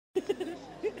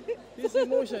His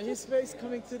emotion, his face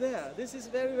coming to there. This is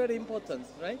very, very important,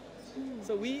 right?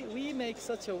 So we make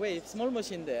such a way, small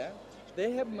machine there.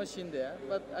 They have machine there,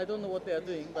 but I don't know what they are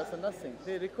doing, but nothing.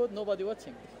 They record, nobody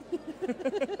watching.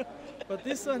 But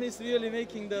this one is really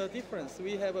making the difference.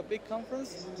 We have a big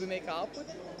conference, we make output,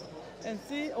 and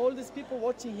see all these people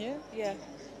watching here. Yeah.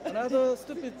 Another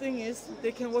stupid thing is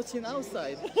they can watch it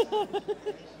outside.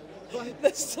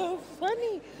 That's so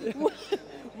funny.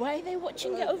 Why are they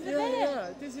watching it over there? Yeah,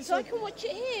 this is so I can watch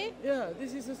it here. Yeah,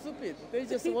 this is so stupid. They're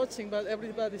just watching, but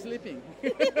everybody's sleeping.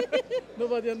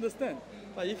 Nobody understands.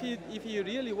 But if you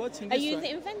really watching this Are you one,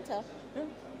 the inventor?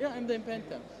 Yeah, I'm the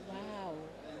inventor. Wow.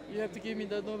 You have to give me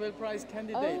the Nobel Prize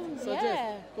candidate. Oh, suggest.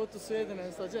 yeah. Go to Sweden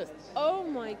and suggest. Oh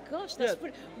my gosh, that's Yeah.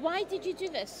 brilliant. Why did you do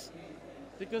this?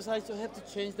 Because I have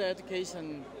to change the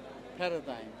education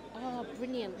paradigm. Oh,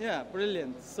 brilliant. Yeah,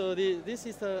 brilliant. So this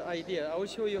is the idea. I will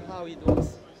show you how it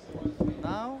works.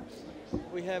 Now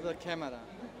we have the camera.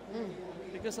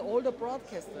 Because all the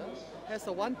broadcaster has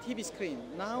a one TV screen.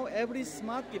 Now every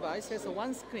smart device has a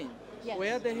one screen. Yes.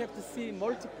 Where they have to see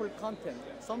multiple content.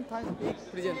 Sometimes big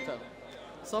presenter.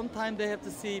 Sometimes they have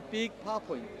to see big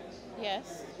PowerPoint.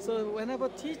 Yes. So whenever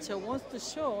teacher wants to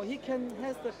show, he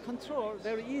has the control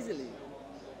very easily.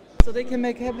 So they can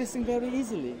make everything very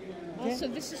easily. Okay? Oh, so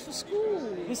this is for school.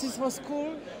 This is for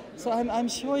school. So I'm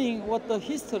showing what the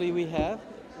history we have.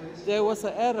 There was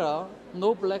an era,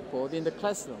 no blackboard in the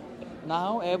classroom.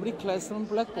 Now every classroom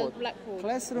blackboard. Blackboard.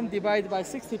 Classroom divided by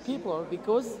 60 people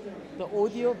because the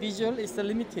audio visual is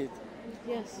limited.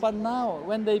 Yes. But now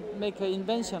when they make an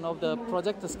invention of the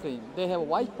projector screen, they have a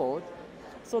whiteboard.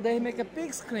 So they make a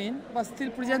big screen but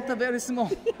still presenter very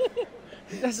small.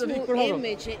 That's a big problem.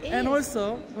 Image, it is. And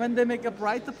also when they make a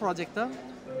brighter projector,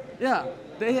 yeah,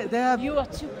 they have. You are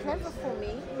too clever for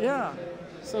me. Yeah.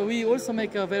 So we also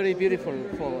make a very beautiful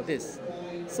for this.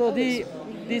 So the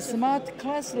smart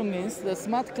classroom means the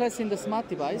smart class in the smart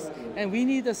device, and we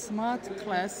need a smart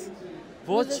class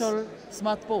virtual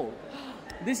smart board.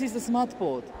 This is the smart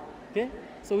board. Okay.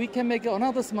 So we can make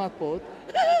another smart board,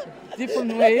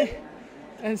 different way,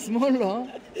 and smaller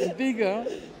and bigger.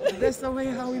 That's the way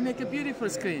how we make a beautiful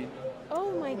screen. Oh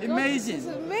my God, Amazing. this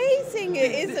is amazing.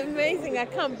 It is amazing. I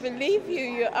can't believe you.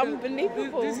 You're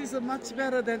unbelievable. This is much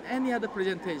better than any other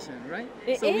presentation, right?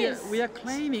 It so is. We are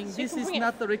claiming So this you is can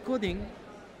not the recording.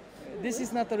 This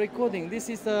is not the recording. This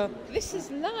is a. This is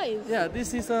live. Yeah,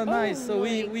 this is a nice. So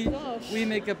my gosh. we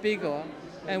make a bigger,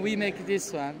 and we make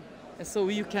this one, and so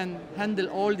you can handle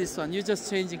all this one. You're just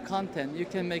changing content. You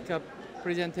can make a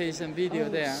presentation video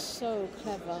there. So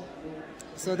clever.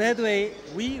 So that way,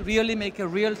 we really make a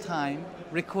real-time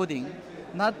recording,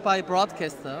 not by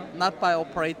broadcaster, not by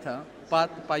operator, but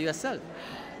by yourself.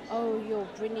 Oh, you're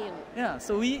brilliant. Yeah,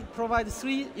 so we provide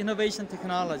 3 innovation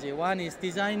technology. One is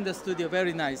design the studio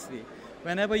very nicely.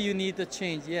 Whenever you need a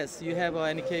change, yes, you have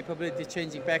any capability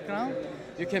changing background.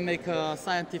 You can make a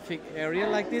scientific area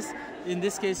like this. In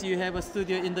this case, you have a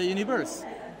studio in the universe.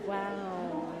 Wow.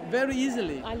 Very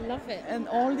easily. I love it. And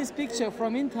all these pictures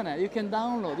from internet, you can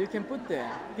download, you can put there.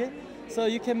 Okay? So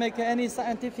you can make any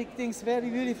scientific things very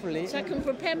beautifully. So I can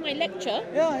prepare my lecture.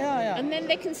 Yeah. And then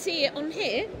they can see it on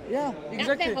here. Yeah,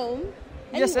 exactly. At their home.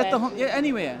 Yes, anywhere. at the home. Yeah,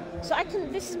 anywhere. So I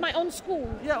can. This is my own school.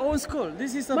 Yeah, own school.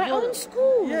 This is My own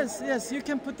school. Yes. You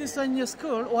can put this in your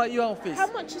school or your office.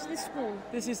 How much is this school?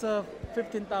 This is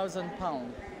 £15,000.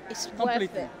 It's Completely.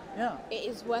 worth it. Yeah. It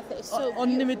is worth it. It's so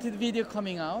Unlimited video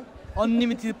coming out,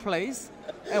 unlimited place,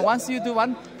 and once you do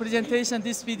one presentation,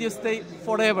 this video stay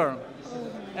forever.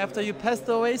 After you passed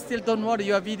away, still don't worry,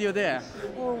 your video there.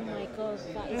 Oh my God,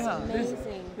 that is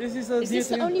amazing. This is this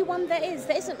the only one there is?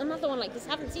 There isn't another one like this.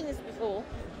 I haven't seen this before.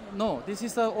 No, this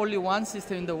is the only one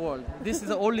system in the world. This is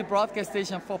the only broadcast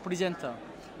station for presenter.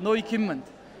 No equipment.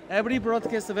 Every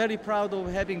broadcaster very proud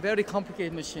of having very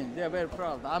complicated machine. They are very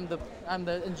proud. I'm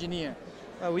the engineer.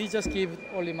 We just give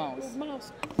only mouse.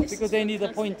 Because they need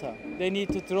a pointer. They need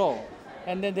to draw.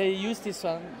 And then they use this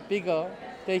one bigger.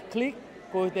 They click,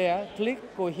 go there, click,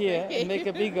 go here, and make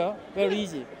it bigger. Very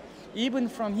easy. Even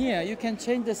from here, you can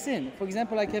change the scene. For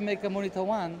example, I can make a monitor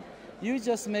 1. You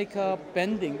just make a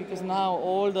bending because now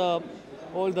all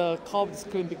the curved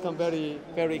screen become very,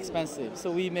 very expensive.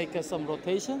 So we make some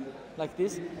rotation like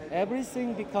this.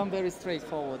 Everything become very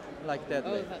straightforward like that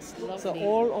way. That's lovely.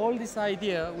 So all this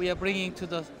idea we are bringing to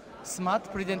the smart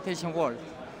presentation world.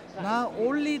 Now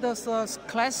only the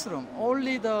classroom,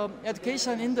 only the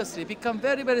education industry become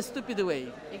very, very stupid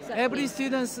way. Exactly. Every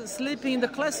student sleeping in the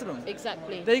classroom.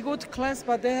 Exactly. They go to class,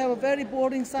 but they have a very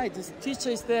boring site. The teacher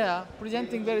is there,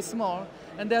 presenting very small,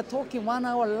 and they are talking 1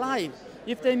 hour live.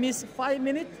 If they miss 5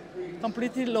 minutes,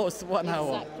 completely lost 1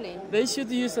 hour. Exactly. They should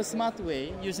use a smart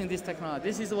way using this technology.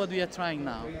 This is what we are trying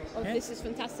now. Oh, okay? this is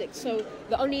fantastic. So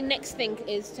the only next thing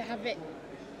is to have it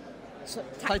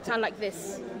tactile like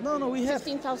this. No, we have.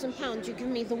 £15,000. You give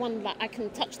me the one that I can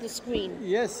touch the screen.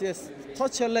 Yes.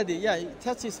 Touch already. Yeah,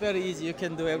 touch is very easy. You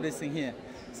can do everything here.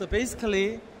 So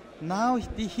basically, now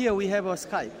here we have a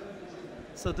Skype.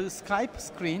 So the Skype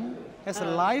screen has a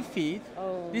live feed.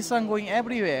 Oh. This one going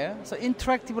everywhere. So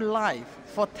interactive live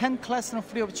for 10 classrooms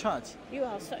free of charge. You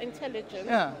are so intelligent.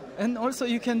 Yeah, and also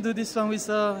you can do this one with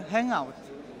Hangout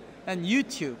and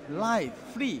YouTube live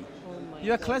free. Oh my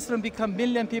Your classroom become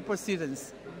million people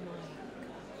students.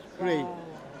 Great. Wow.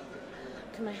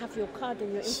 Can I have your card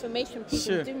and your information, please?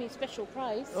 Sure. And do me a special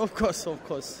prize. Of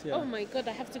course. Yeah. Oh my God,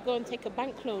 I have to go and take a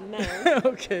bank loan now.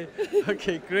 okay,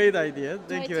 great idea.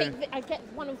 Thank you. I get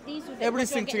one of these with it.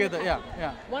 Everything What do I get in together, the pack?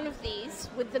 yeah. One of these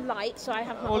with the light, so I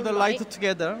have my All own the light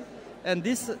together, and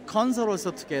this console also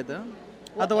together.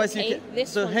 Well, Otherwise, okay, you can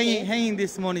this one hanging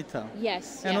this monitor.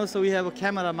 Yes. And also we have a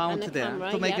camera mounted a there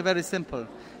camera, to make yeah. it very simple.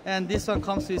 And this one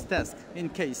comes with desk in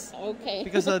case. Okay.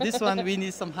 Because this one we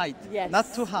need some height. Yes.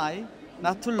 Not too high,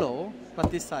 not too low, but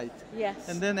this height. Yes.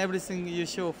 And then everything you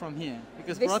show from here.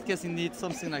 Because broadcasting needs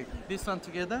something like this one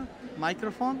together,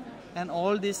 microphone, and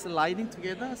all this lighting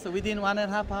together. So within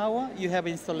 1.5 hours, you have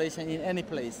installation in any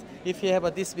place. If you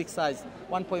have this big size,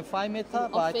 1.5 meter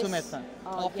by 2 meter.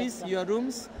 Office, yes, your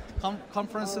rooms,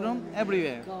 conference room,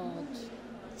 everywhere. God.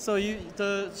 So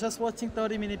just watching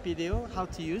 30-minute video, how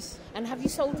to use. And have you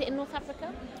sold it in North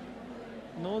Africa?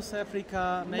 North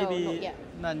Africa, maybe not yet.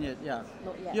 Not yet, yeah.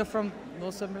 Not yet. You're from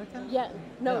North America? Yeah.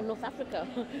 No, Yeah. North Africa.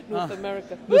 North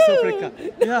America. North Africa.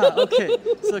 Yeah, okay.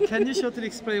 So can you shortly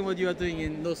explain what you are doing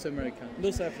in North America?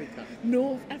 North Africa.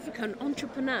 North Africa, an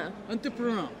entrepreneur.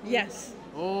 Entrepreneur. Yes.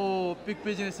 Oh, big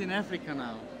business in Africa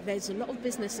now. There's a lot of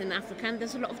business in Africa, and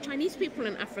there's a lot of Chinese people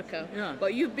in Africa. Yeah.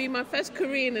 But you'd be my first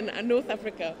Korean in North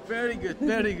Africa. Very good,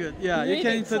 very good. Yeah, Really you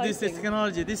can introduce this exciting.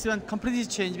 technology. This one completely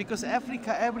changed because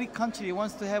Africa, every country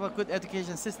wants to have a good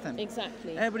education system.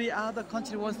 Exactly. Every other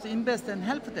country wants to invest and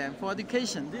help them for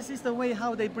education. This is the way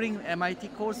how they bring MIT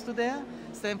course to there,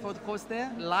 Stanford course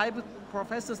there, live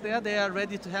professors there. They are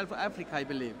ready to help Africa, I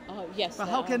believe. Oh, yes. But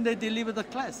how can they deliver the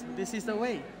class? This is the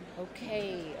way.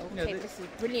 Okay, Yeah, this is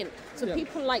brilliant. So Yeah.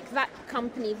 people like that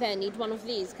company there need one of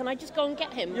these. Can I just go and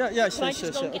get him? Yeah, Can sure, I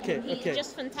just go and get Okay, him? He's okay.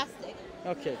 just fantastic.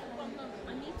 Okay.